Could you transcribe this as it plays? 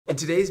In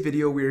today's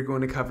video, we are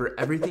going to cover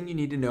everything you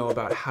need to know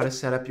about how to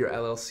set up your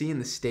LLC in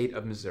the state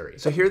of Missouri.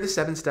 So here are the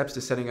 7 steps to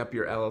setting up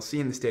your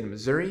LLC in the state of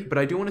Missouri, but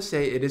I do want to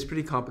say it is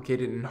pretty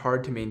complicated and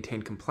hard to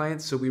maintain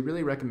compliance, so we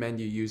really recommend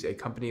you use a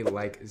company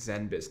like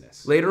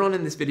ZenBusiness. Later on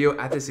in this video,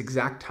 at this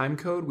exact time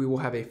code, we will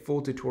have a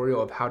full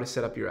tutorial of how to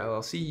set up your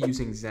LLC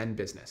using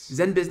ZenBusiness.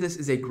 ZenBusiness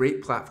is a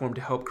great platform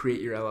to help create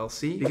your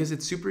LLC because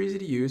it's super easy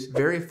to use,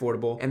 very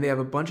affordable, and they have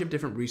a bunch of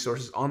different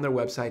resources on their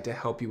website to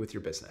help you with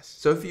your business.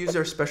 So if you use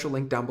our special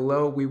link down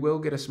below, we will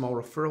get a small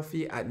referral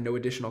fee at no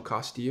additional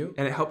cost to you,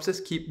 and it helps us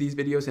keep these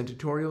videos and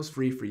tutorials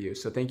free for you,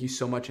 so thank you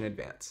so much in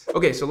advance.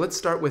 Okay, so let's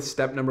start with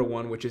step number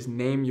 1, which is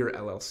name your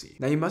LLC.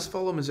 Now you must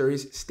follow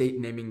Missouri's state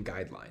naming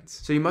guidelines.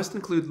 So you must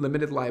include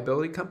limited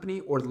liability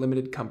company or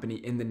limited company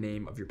in the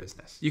name of your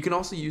business. You can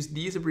also use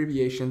these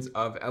abbreviations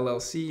of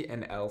LLC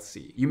and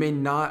LC. You may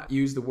not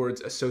use the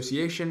words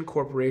association,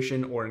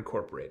 corporation, or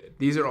incorporated.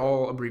 These are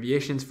all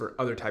abbreviations for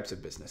other types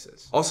of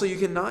businesses. Also, you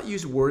cannot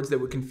use words that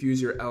would confuse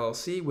your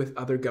LLC with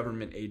other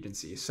government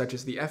agencies, such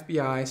as the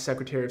FBI,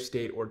 Secretary of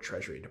State, or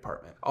Treasury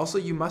Department. Also,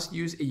 you must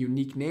use a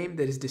unique name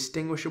that is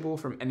distinguishable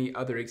from any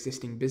other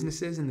existing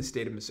businesses in the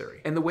state of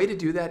Missouri. And the way to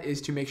do that is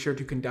to make sure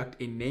to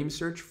conduct a name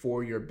search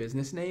for your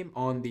business name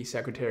on the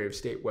Secretary of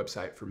State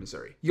website for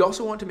Missouri. You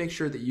also want to make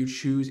sure that you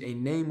choose a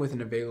name with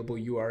an available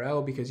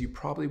URL because you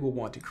probably will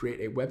want to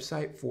create a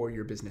website for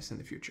your business in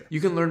the future. You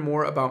can learn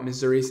more about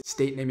Missouri's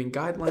state naming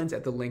guidelines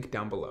at the link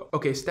down below.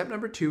 Okay, step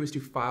number 2 is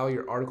to file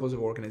your articles of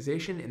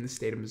organization in the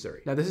state of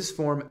Missouri. Now this is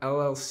Form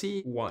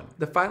LLC 1.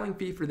 The filing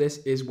fee for this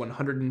is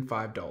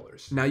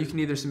 $105. Now you can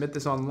either submit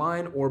this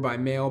online or by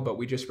mail, but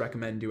we just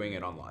recommend doing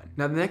it online.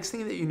 Now the next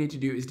thing that you need to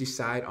do is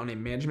decide on a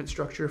management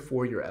structure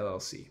for your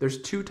LLC.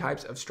 There's 2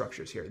 types of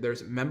structures here.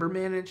 There's member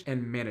managed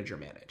and manager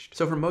managed.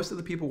 So for most of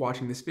the people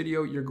watching this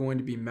video, you're going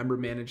to be member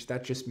managed.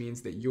 That just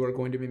means that you are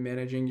going to be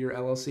managing your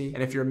LLC.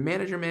 And if you're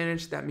manager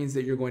managed, that means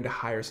that you're going to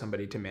hire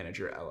somebody to manage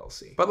your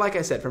LLC. But like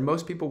I said, for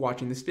most people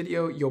watching this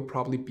video, you'll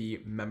probably be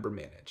member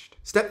managed.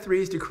 Step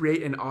 3 is to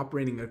create an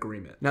operating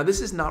agreement. Now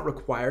this is not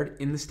required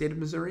in the state of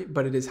Missouri,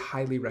 but it is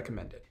highly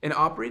recommended. An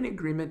operating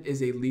agreement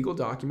is a legal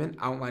document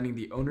outlining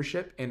the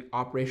ownership and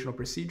operational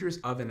procedures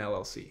of an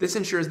LLC. This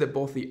ensures that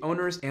both the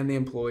owners and the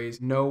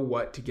employees know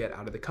what to get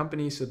out of the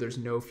company, so there's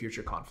no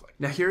future conflict.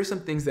 Now here are some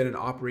things that an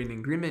operating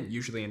agreement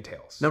usually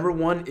entails. Number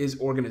 1 is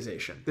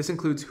organization. This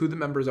includes who the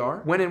members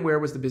are, when and where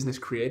was the business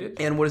created,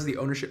 and what is the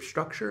ownership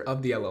structure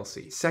of the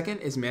LLC. Second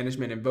is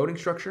management and voting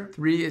structure.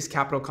 3 is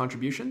capital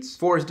contributions.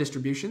 4 is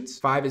distributions.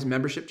 5 is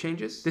membership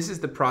changes. This is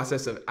the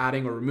process of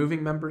adding or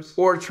removing members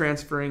or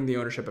transferring the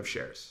ownership of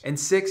shares. And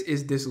 6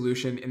 is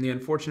dissolution. In the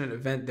unfortunate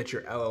event that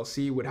your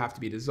LLC would have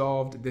to be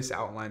dissolved, this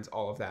outlines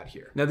all of that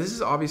here. Now this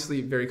is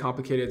obviously very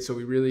complicated, so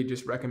we really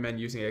just recommend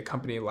using a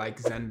company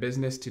like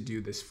ZenBusiness to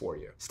do this for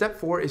you. Step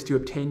 4 is to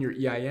obtain your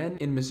EIN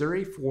in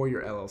Missouri for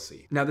your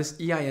LLC. Now this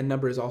EIN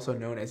number is also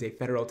known as a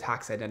federal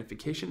tax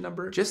identification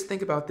number. Just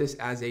think about this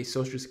as a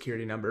social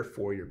security number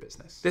for your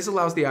business. This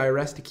allows the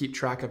IRS to keep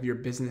track of your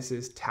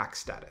business's tax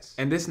status.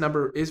 And this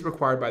number is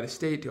required by the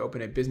state to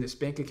open a business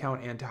bank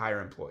account and to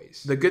hire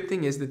employees. The good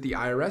thing is that the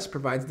IRS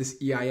provides this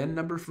EIN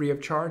number free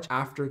of charge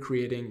after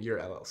creating your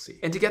LLC.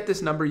 And to get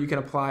this number, you can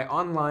apply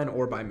online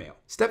or by mail.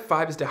 Step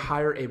 5 is to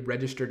hire a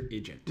registered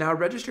agent. Now, a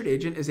registered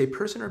agent is a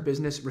person or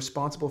business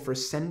responsible for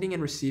sending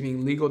and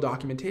receiving legal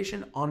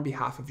documentation on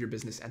behalf of your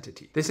business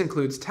entity. This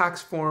includes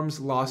tax forms,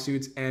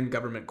 lawsuits, and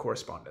government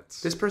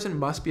correspondence. This person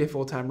must be a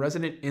full-time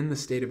resident in the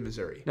state of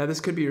Missouri. Now, this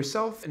could be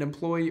yourself, an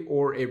employee,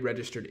 or a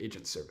registered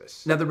agent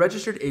service. Now, the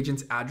registered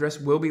agent's address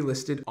will be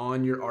listed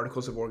on your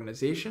articles of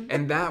organization,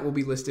 and that will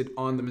be listed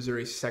on the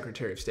Missouri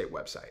Secretary of State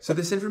website. So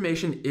this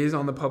information is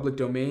on the public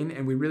domain,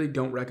 and we really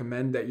don't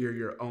recommend that you're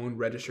your own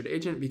registered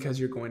agent because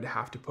you're going to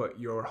have to put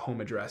your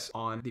home address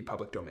on the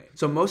public domain.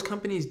 So most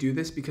companies do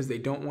this because they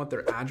don't want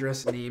their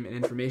address, name, and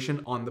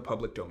information on the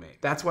public domain.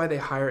 That's why they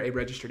hire a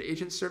registered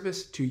agent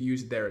service to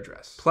use their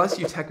address. Plus,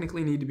 you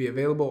technically need to be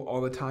available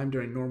all the time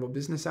during normal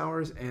business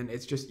hours, and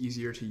it's just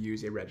easier to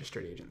use a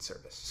registered agent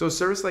service. So a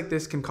service like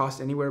this can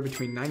cost anywhere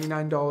between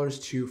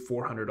 $99 to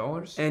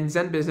 $400, and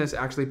ZenBusiness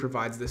actually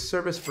provides this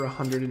service for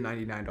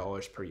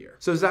 $199 per year.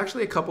 So there's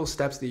actually a couple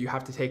steps that you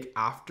have to take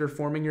after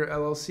forming your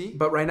LLC,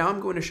 but right now I'm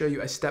going to show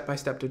you a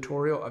step-by-step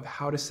tutorial of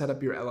how to set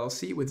up your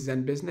LLC with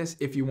ZenBusiness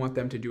if you want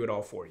them to do it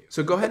all for you.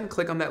 So go ahead and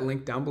click on that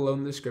link down below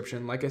in the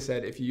description. Like I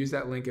said, if you use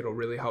that link, it'll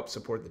really help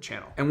support the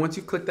channel. And once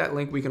you've clicked that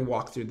link, we can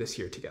walk through this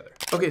here together.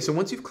 Okay, so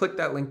once you've clicked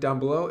that link down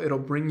below, it'll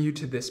bring you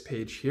to this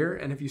page here.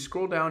 And if you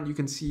scroll down, you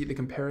can see the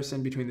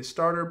comparison between the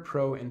starter,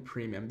 pro, and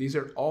premium. These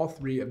are all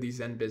 3 of these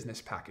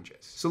ZenBusiness packages.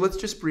 So let's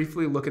just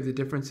briefly look at the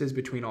differences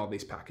between all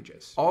these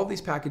packages. All of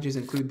these packages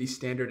include the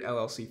standard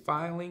LLC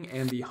filing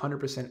and the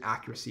 100%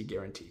 accuracy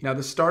guarantee. Now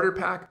the starter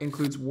pack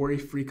includes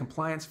worry-free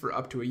compliance for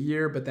up to a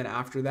year, but then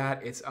after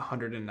that, it's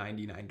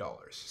 $199.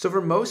 So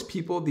for most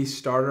people, the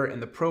starter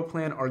and the pro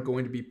plan are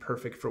going to be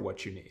perfect for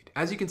what you need.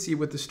 As you can see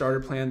with the starter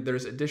plan,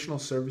 there's additional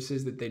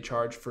services that they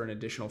charge for an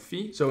additional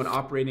fee. So an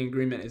operating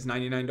agreement is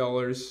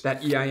 $99.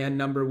 That EIN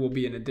number will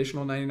be an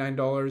additional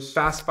 $99.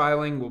 Fast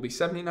filing will be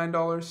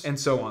 $79, and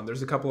so on.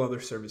 There's a couple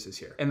other services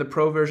here. And the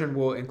pro version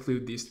will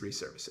include these 3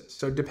 services.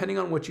 So depending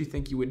on what you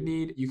think you would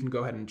need, you can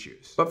go ahead and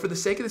choose. But for the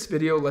sake of this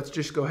video, let's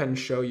just go ahead and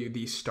show you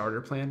the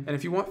starter plan. And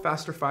if you want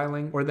faster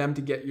filing, or them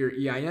to get your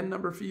EIN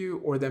number for you,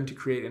 or them to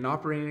create an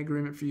operating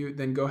agreement for you,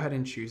 then go ahead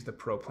and choose the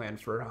pro plan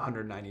for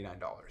 $199.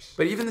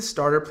 But even the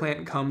starter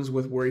plan comes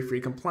with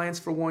worry-free compliance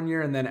for 1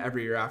 year, and then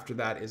every year after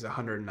that is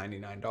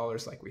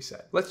 $199, like we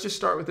said. Let's just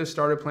start with the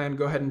starter plan.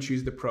 Go ahead and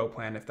choose the pro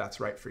plan if that's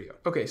right for you.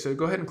 Okay, so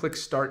go ahead and click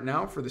start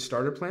now for the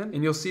starter plan,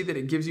 and you'll see that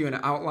it gives you an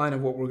outline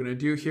of what we're gonna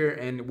do here.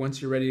 And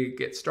once you're ready to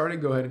get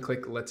started, go ahead and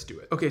click let's do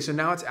it. Okay, so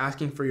now it's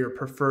asking for your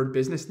preferred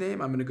business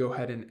name. I'm gonna go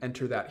ahead and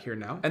enter that here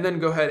now. And then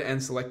go ahead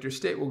and select your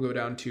state. We'll go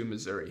down to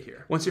Missouri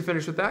here. Once you're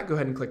finished with that, go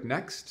ahead and click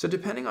next. So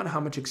depending on how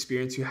much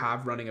experience you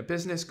have running a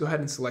business, go ahead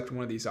and select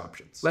one of these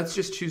options. Let's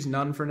just choose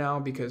none for now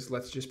because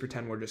let's just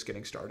pretend we're just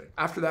getting started.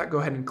 After that, go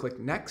ahead and click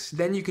next.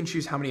 Then you can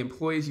choose how many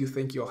employees you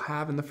think you'll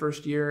have in the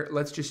first year.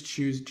 Let's just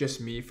choose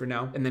just me for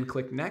now, and then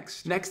click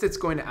next. Next, it's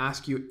going to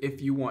ask you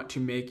if you want to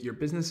make your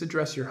business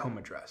address your home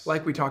address.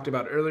 Like we talked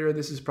about earlier,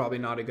 this is probably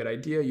not a good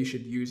idea. You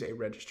should use a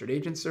registered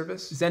agent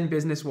service.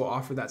 ZenBusiness will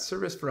offer that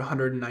service for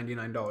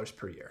 $199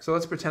 per year. So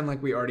let's pretend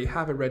like we already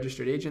have a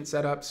registered agent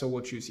set up, so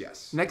we'll choose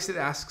yes. Next, it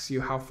asks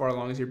you how far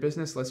along is your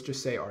business. Let's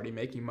just say already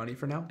making money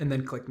for now, and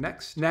then click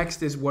next.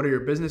 Next is what are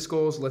your business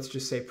goals? Let's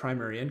just say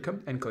primary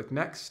income, and click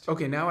next.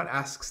 Okay, now it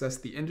asks us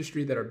the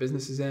industry that our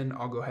business is in.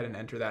 I'll go ahead and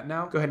enter that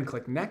now. Go ahead and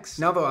click next.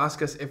 Now they'll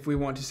ask us if we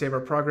want to save our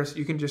progress.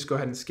 You can just go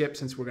ahead and skip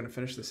since we're going to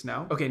finish this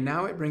now. Okay,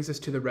 now it brings us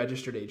to the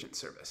registered agent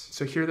service.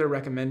 So here they're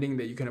recommending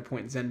that you can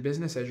appoint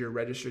ZenBusiness as your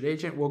registered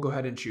agent. We'll go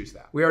ahead and choose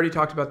that. We already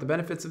talked about the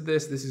benefits of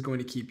this. This is going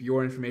to keep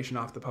your information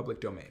off the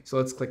public domain. So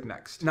let's click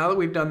next. Now that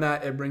we've done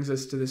that, it brings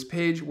us to this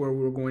page where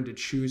we're going to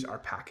choose our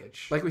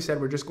package. Like we said,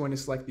 we're just going to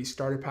select the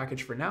starter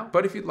package for now.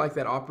 But if you'd like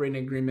that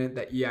operating agreement,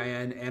 that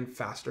EIN, and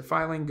faster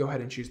filing, go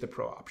ahead and choose the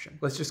pro option.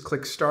 Let's just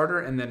click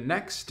starter and then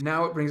next.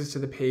 Now it brings us to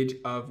the page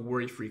of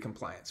worry-free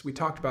compliance. We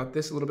talked about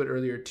this a little bit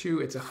earlier too.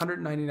 It's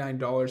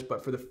 $199,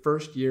 but for the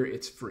first year,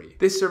 it's free.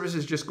 This service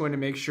is just going to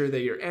make sure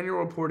that your annual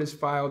report is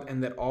filed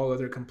and that all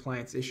other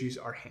compliance issues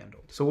are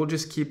handled. So we'll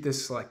just keep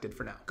this selected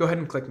for now. Go ahead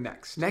and click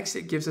next. Next,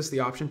 it gives us the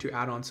option to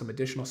add on some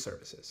additional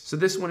services. So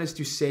this one is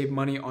to save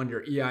money on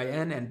your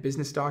EIN and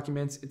business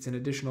documents. It's an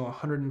additional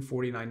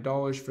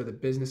 $149 for the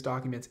business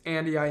documents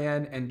and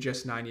EIN, and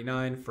just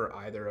 $99 for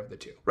either of the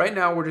two. Right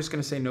now, we're just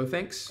going to say no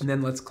thanks, and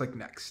then let's click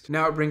next.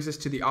 Now it brings us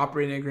to the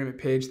operating agreement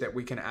page that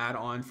we can add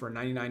on for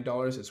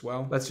 $99 as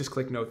well. Let's just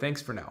click no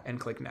thanks for now and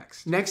click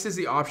next. Next is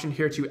the option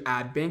here to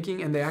add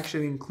banking, and they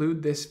actually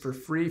include this for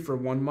free for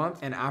 1 month,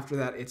 and after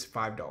that it's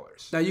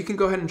 $5. Now you can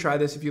go ahead and try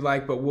this if you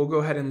like, but we'll go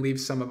ahead and leave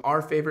some of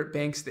our favorite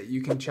banks that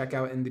you can check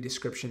out in the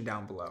description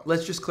down below.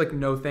 Let's just click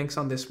no thanks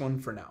on this one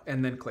for now,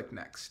 and then click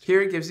next.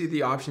 Here it gives you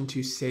the option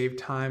to save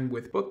time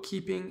with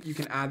bookkeeping. You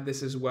can add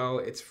this as well.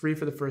 It's free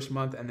for the first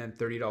month and then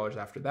 $30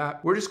 after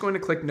that. We're just going to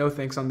click no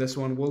thanks on this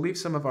one. We'll leave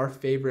some of our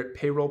favorite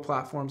payroll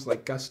platforms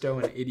like Gusto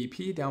and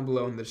ADP down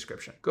below in the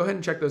description. Go ahead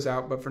and check those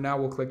out, but for now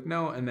we'll click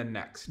no and then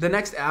next. The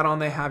next add-on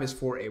they have is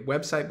for a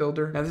website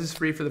builder. Now this is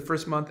free for the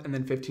first month and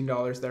then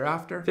 $15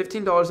 thereafter.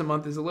 $15 a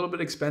month is a little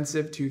bit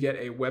expensive to get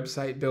a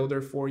website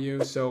builder for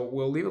you, so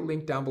we'll leave a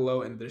link down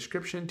below in the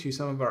description to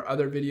some of our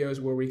other videos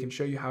where we can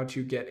show you how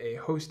to get a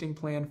hosting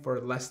plan for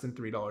less than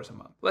 $3 a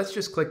month. Let's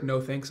just click no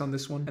thanks on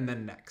this one and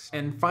then next.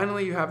 And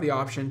finally, you have the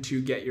option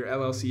to get your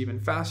LLC even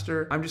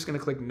faster. I'm just going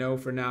to click no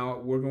for now.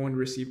 We're going to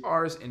receive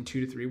ours in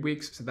 2 to 3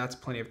 weeks, so that's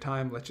plenty of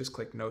time. Let's just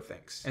click no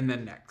thanks and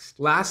then next.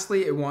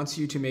 Lastly, it wants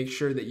you to make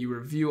sure that you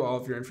review all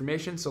of your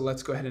information, so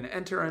let's go ahead and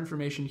enter our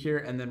information here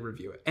and then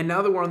review it. And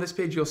now that we're on this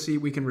page, you'll see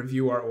we can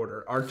review our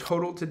order. Our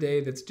total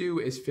today that's due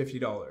is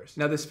 $50.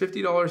 Now this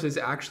 $50 is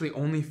actually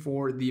only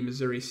for the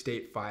Missouri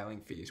state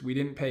filing fees. We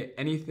didn't pay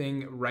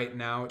anything right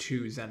now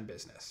to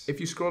ZenBusiness. If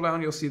you scroll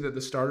down, you'll see that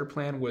the starter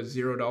plan was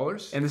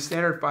 $0 and the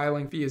standard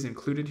filing fee is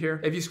included here.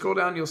 If you scroll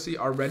down, you'll see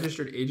our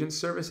registered agent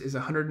service is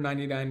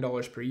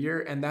 $199 per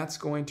year, and that's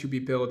going to be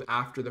billed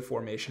after the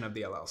formation of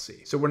the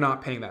LLC. So we're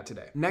not paying that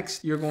today.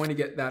 Next, you're going to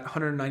get that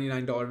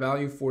 $199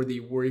 value for the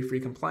worry-free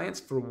compliance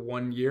for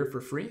 1 year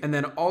for free. And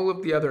then all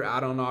of the other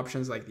add-on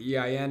options like the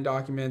EIN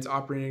documents,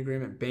 operating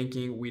agreement,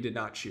 banking, we did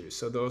not choose.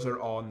 So those are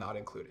all not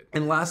included.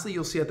 And lastly,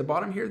 you'll see at the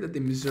bottom here that the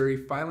Missouri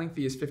filing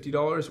fee is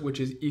 $50, which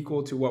is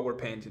equal to what we're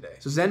paying today.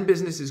 So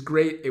ZenBusiness is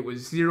great. It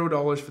was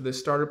 $0 for the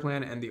starter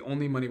plan, and the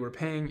only money we're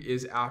paying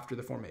is after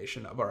the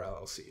formation of our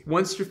LLC.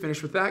 Once you're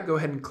finished with that, go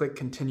ahead and click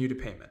continue to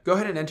payment. Go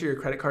ahead and enter your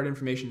credit card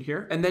information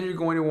here, and then you're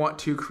going to want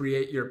to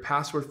create your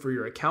password for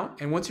your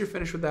account. And once you're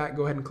finished with that,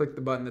 go ahead and click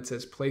the button that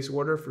says place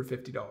order for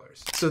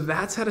 $50. So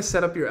that's how to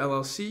set up your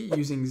LLC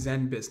using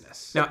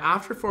ZenBusiness. Now,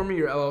 after forming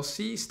your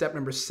LLC, step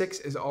number 6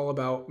 is all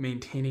about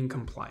maintaining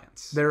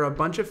compliance. There are a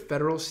bunch bunch of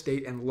federal,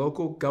 state, and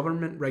local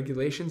government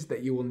regulations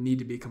that you will need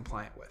to be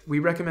compliant with. We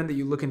recommend that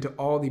you look into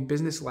all the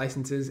business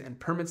licenses and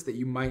permits that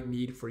you might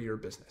need for your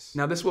business.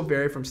 Now, this will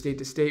vary from state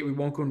to state. We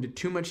won't go into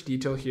too much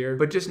detail here,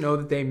 but just know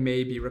that they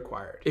may be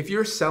required. If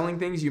you're selling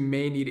things, you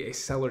may need a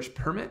seller's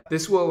permit.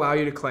 This will allow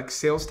you to collect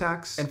sales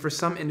tax, and for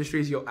some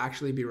industries, you'll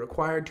actually be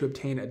required to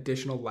obtain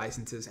additional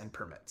licenses and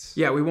permits.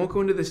 Yeah, we won't go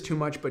into this too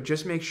much, but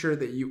just make sure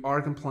that you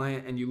are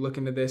compliant and you look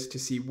into this to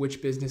see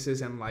which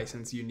businesses and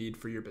license you need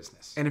for your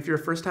business. And if you're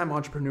a first-time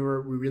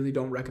entrepreneur, we really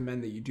don't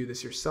recommend that you do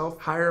this yourself.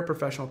 Hire a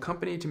professional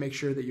company to make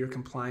sure that you're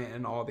compliant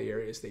in all the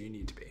areas that you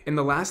need to be. And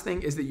the last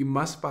thing is that you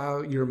must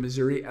file your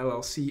Missouri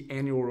LLC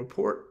annual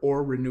report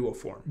or renewal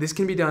form. This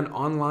can be done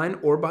online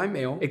or by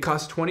mail. It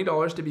costs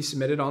 $20 to be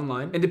submitted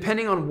online, and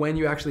depending on when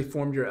you actually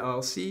formed your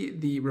LLC,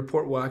 the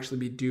report will actually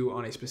be due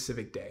on a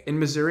specific day. In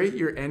Missouri,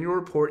 your annual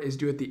report is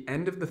due at the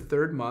end of the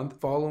 3rd month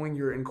following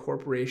your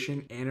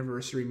incorporation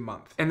anniversary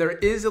month. And there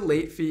is a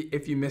late fee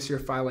if you miss your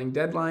filing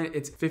deadline.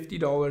 It's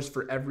 $50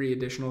 for every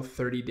additional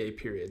 30-day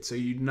period. So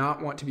you do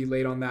not want to be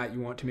late on that. You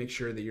want to make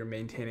sure that you're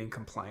maintaining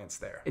compliance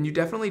there. And you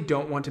definitely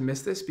don't want to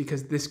miss this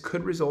because this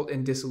could result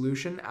in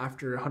dissolution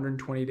after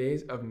 120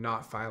 days of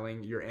not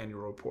filing your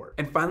annual report.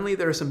 And finally,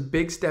 there are some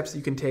big steps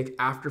you can take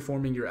after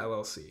forming your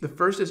LLC. The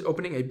first is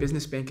opening a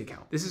business bank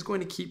account. This is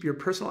going to keep your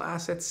personal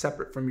assets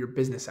separate from your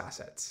business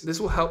assets. This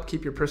will help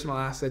keep your personal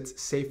assets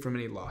safe from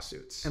any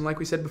lawsuits. And like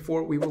we said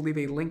before, we will leave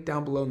a link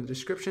down below in the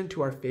description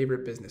to our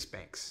favorite business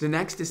banks. The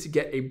next is to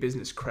get a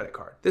business credit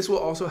card. This will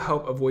also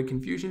help avoid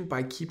confusion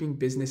by keeping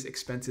business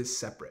expenses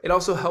separate. It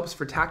also helps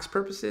for tax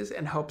purposes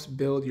and helps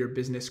build your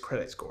business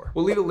credit score.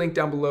 We'll leave a link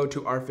down below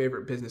to our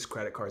favorite business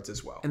credit cards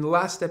as well. And the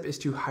last step is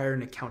to hire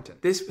an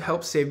accountant. This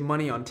helps save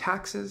money on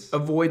taxes,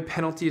 avoid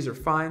penalties or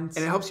fines,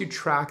 and it helps you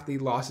track the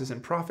losses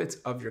and profits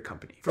of your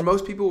company. For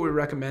most people, we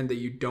recommend that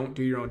you don't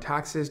do your own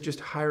taxes, just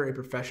hire a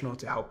professional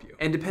to help you.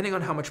 And depending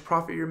on how much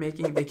profit you're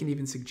making, they can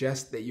even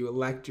suggest that you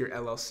elect your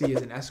LLC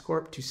as an S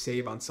Corp to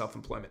save on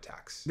self-employment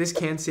tax. This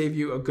can save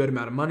you a good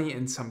amount of money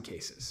in some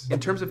cases. In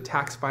terms of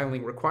tax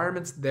filing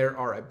requirements, there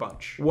are a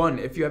bunch. One,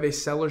 if you have a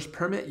seller's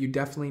permit, you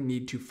definitely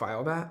need to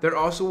file that. There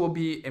also will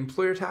be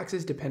employer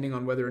taxes depending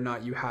on whether or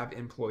not you have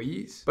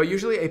employees, but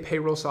usually a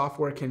payroll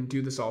software can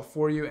do this all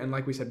for you. And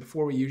like we said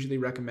before, we usually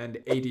recommend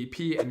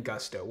ADP and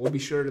Gusto. We'll be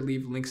sure to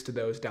leave links to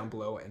those down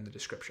below in the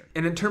description.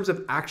 And in terms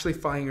of actually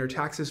filing your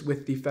taxes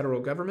with the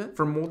federal government,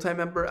 for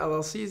multi-member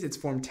LLCs, it's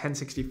Form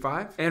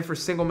 1065, and for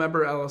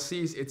single-member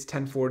LLCs, it's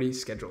 1040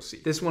 Schedule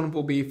C. This one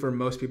will be for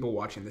most people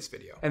watching this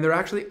video. And there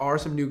actually are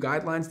some new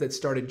guidelines that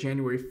started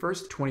January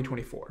 1st,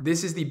 2024.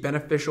 This is the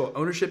beneficial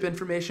ownership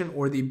information,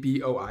 or the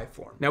BOI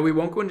form. Now, we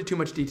won't go into too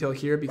much detail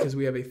here because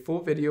we have a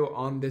full video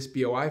on this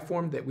BOI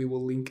form that we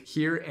will link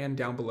here and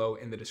down below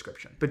in the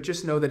description. But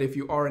just know that if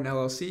you are an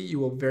LLC, you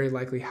will very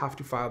likely have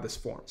to file this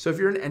form. So if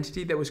you're an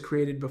entity that was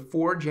created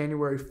before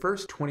January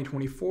 1st,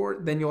 2024,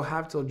 then you'll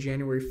have till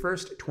January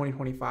 1st,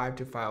 2025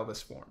 to file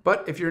this form.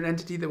 But if you're an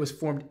entity that was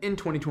formed in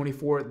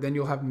 2024, then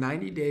you'll have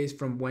 90 days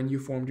from when you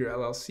formed your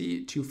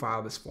LLC to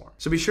file this form.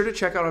 So be sure to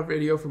check out our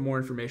video for more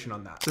information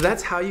on that. So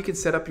that's how you can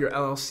set up your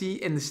LLC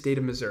in the state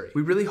of Missouri.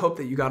 We really hope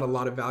that you got a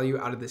lot of value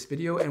out of this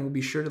video, and we'll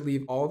be sure to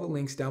leave all the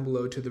links down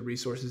below to the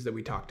resources that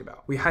we talked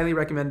about. We highly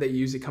recommend that you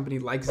use a company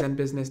like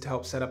ZenBusiness to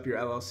help set up your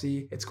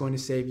LLC. It's going to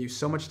save you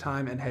so much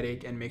time and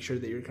headache and make sure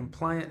that you're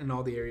compliant in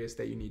all the areas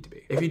that you need to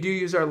be. If you do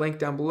use our link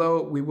down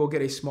below, we will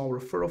get a small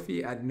referral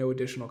fee at no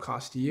additional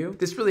cost to you.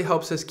 This really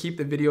helps us keep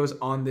the videos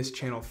on this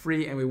channel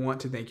free, and we want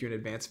to thank you in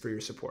advance for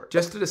your support.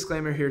 Just a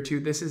disclaimer here too,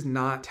 this is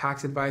not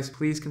tax advice.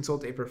 Please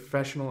consult a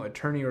professional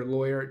attorney or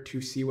lawyer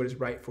to see what is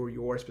right for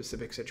your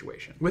specific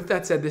situation. With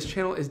that said, this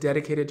channel is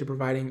dedicated to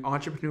providing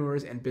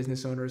entrepreneurs and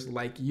business owners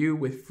like you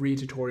with free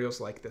tutorials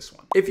like this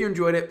one. If you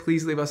enjoyed it,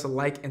 please leave us a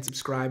like and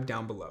subscribe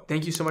down below.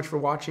 Thank you so much for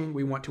watching.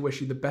 We want to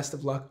wish you the best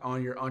of luck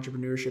on your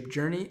entrepreneurship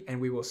journey, and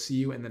we will see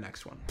you in the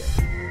next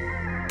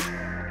one.